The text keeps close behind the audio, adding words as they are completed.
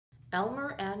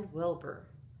Elmer and Wilbur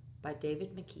by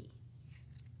David McKee.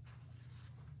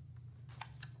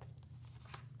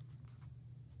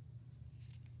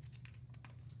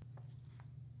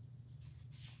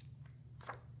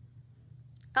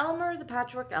 Elmer the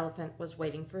patchwork elephant was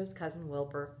waiting for his cousin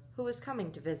Wilbur, who was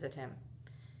coming to visit him.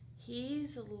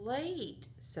 "He's late,"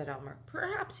 said Elmer.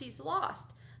 "Perhaps he's lost.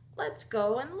 Let's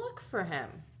go and look for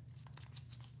him."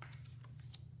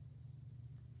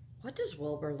 "What does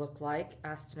Wilbur look like?"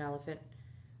 asked an elephant.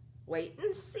 "Wait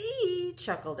and see,"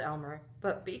 chuckled Elmer.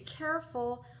 "But be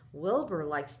careful. Wilbur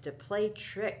likes to play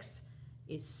tricks,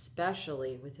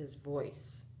 especially with his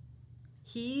voice.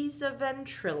 He's a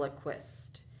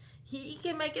ventriloquist. He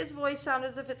can make his voice sound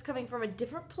as if it's coming from a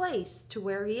different place to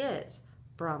where he is,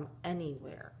 from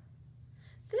anywhere."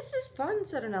 "This is fun,"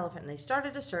 said an elephant, and they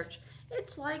started to search.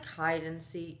 "It's like hide and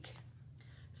seek."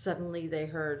 Suddenly they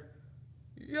heard,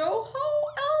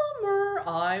 "Yo-ho, Elmer,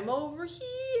 I'm over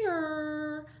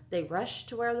here." They rushed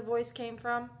to where the voice came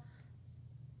from.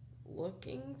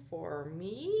 "Looking for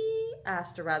me?"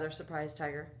 asked a rather surprised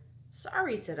tiger.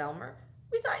 "Sorry," said Elmer.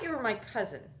 "We thought you were my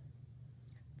cousin."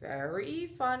 "Very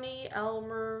funny,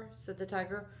 Elmer," said the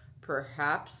tiger.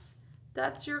 "Perhaps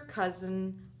that's your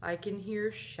cousin I can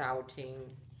hear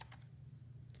shouting."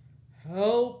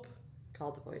 "Help!"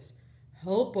 called the voice.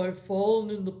 "Help, I've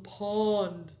fallen in the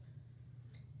pond."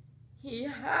 He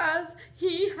has,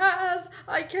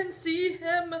 I can see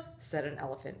him," said an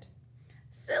elephant.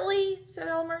 "Silly," said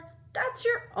Elmer. "That's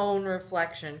your own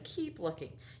reflection. Keep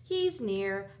looking. He's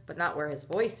near, but not where his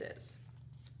voice is."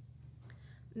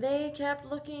 They kept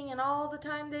looking, and all the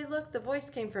time they looked, the voice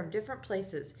came from different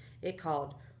places. It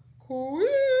called,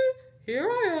 "Coo-ee,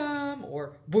 here I am,"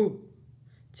 or "Boo,"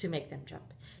 to make them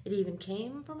jump. It even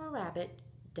came from a rabbit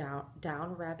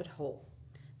down a rabbit hole.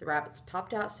 The rabbits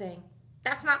popped out saying,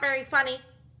 "That's not very funny.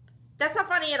 That's not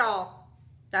funny at all.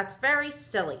 That's very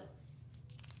silly."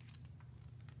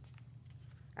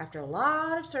 After a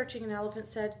lot of searching, an elephant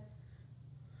said,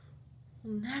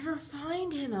 "We'll never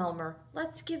find him, Elmer.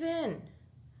 Let's give in."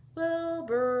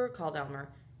 "Wilbur," called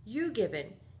Elmer, "you give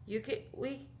in.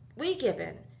 We give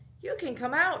in. You can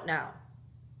come out now."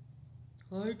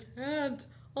 "I can't.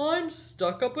 I'm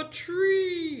stuck up a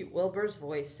tree," Wilbur's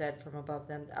voice said from above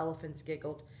them. The elephants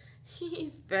giggled.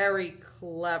 "He's very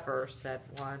clever,"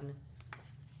 said one.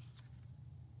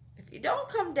 "If you don't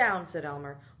come down," said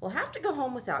Elmer, "we'll have to go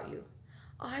home without you."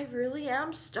 "I really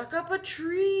am stuck up a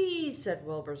tree," said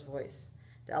Wilbur's voice.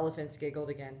 The elephants giggled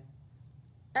again.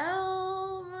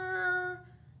 "Elmer,"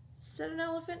 said an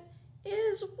elephant,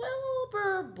 "is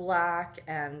Wilbur black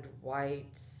and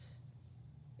white?"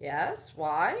 "Yes,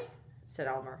 why?" said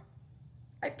Elmer.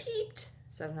 "I peeped,"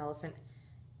 said an elephant.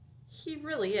 "He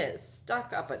really is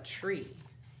stuck up a tree."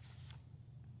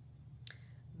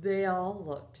 They all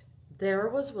looked. There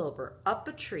was Wilbur, up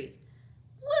a tree.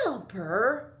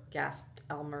 "Wilbur," gasped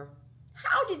Elmer,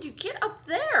 "how did you get up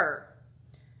there?"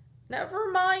 "Never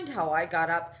mind how I got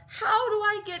up. How do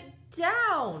I get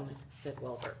down?" said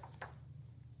Wilbur.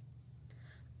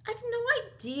 "I've no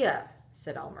idea,"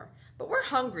 said Elmer, "but we're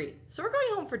hungry, so we're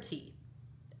going home for tea.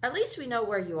 At least we know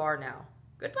where you are now.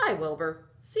 Goodbye, Wilbur.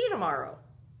 See you tomorrow."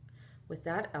 With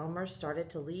that, Elmer started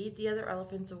to lead the other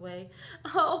elephants away.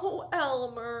 "Oh,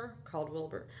 Elmer," called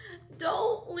Wilbur,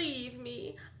 "don't leave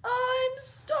me. I'm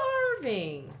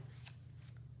starving."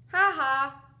 "Ha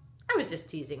ha. I was just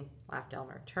teasing," laughed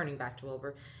Elmer, turning back to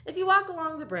Wilbur. "If you walk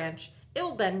along the branch, it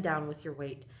will bend down with your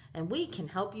weight, and we can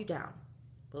help you down."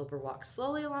 Wilbur walked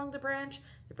slowly along the branch.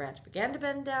 The branch began to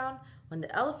bend down. When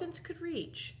the elephants could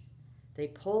reach, they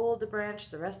pulled the branch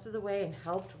the rest of the way and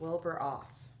helped Wilbur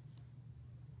off.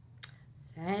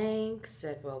 "Thanks,"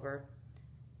 said Wilbur.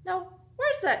 "Now,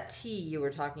 where's that tea you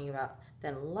were talking about?"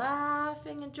 Then,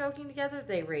 laughing and joking together,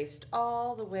 they raced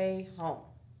all the way home.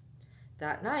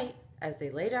 That night, as they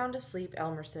lay down to sleep,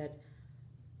 Elmer said,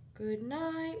 "Good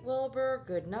night, Wilbur.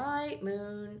 Good night,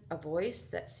 Moon." A voice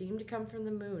that seemed to come from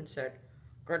the moon said,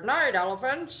 "Good night,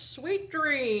 elephants. Sweet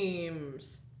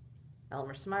dreams."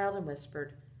 Elmer smiled and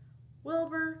whispered,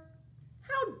 "Wilbur,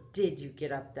 how did you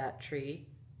get up that tree?"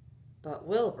 But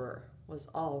Wilbur was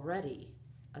already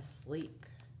asleep.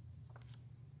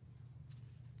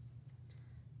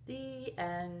 The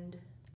end.